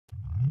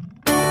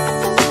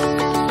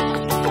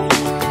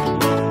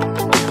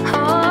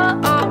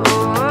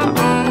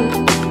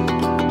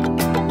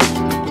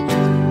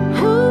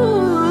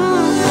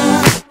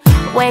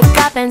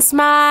up and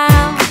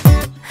smile,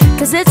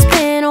 'cause it's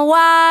been a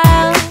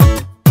while.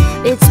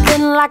 It's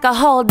been like a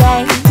whole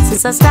day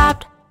since I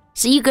stopped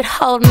so you could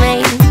hold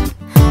me.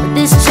 But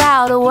this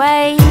child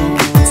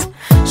awaits,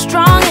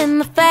 strong in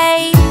the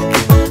faith.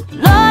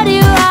 Lord,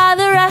 you are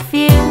the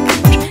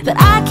refuge that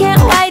I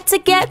can't wait to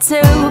get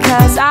to,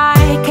 'cause I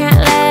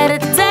can't let a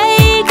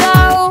day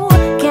go,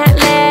 can't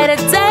let a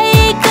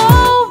day go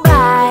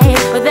by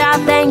without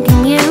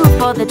thanking you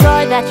for the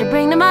joy that you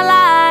bring to my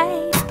life.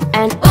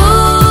 And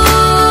ooh,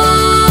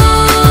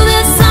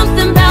 there's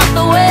something about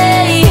the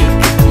way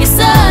your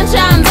sun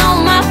shines on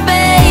my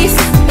face.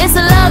 It's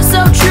a love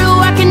so true,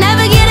 I can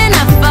never get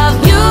enough of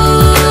you.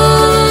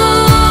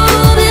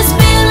 This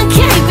feeling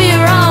can't be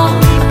wrong.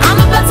 I'm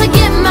about to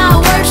get my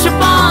worship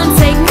on,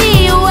 take me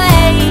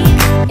away.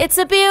 It's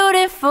a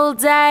beautiful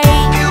day.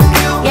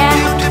 Yeah,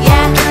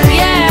 yeah,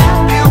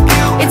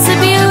 yeah. It's a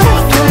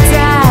beautiful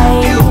day.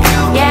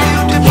 Yeah,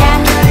 yeah,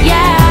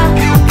 yeah.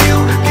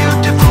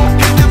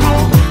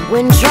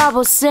 When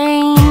trouble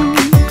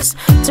seems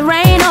to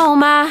rain on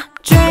my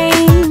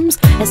dreams,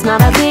 it's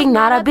not a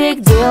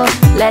big deal.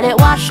 Let it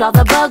wash all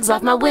the bugs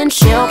off my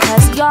windshield,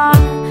 'cause you're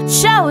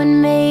showing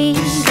me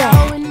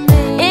that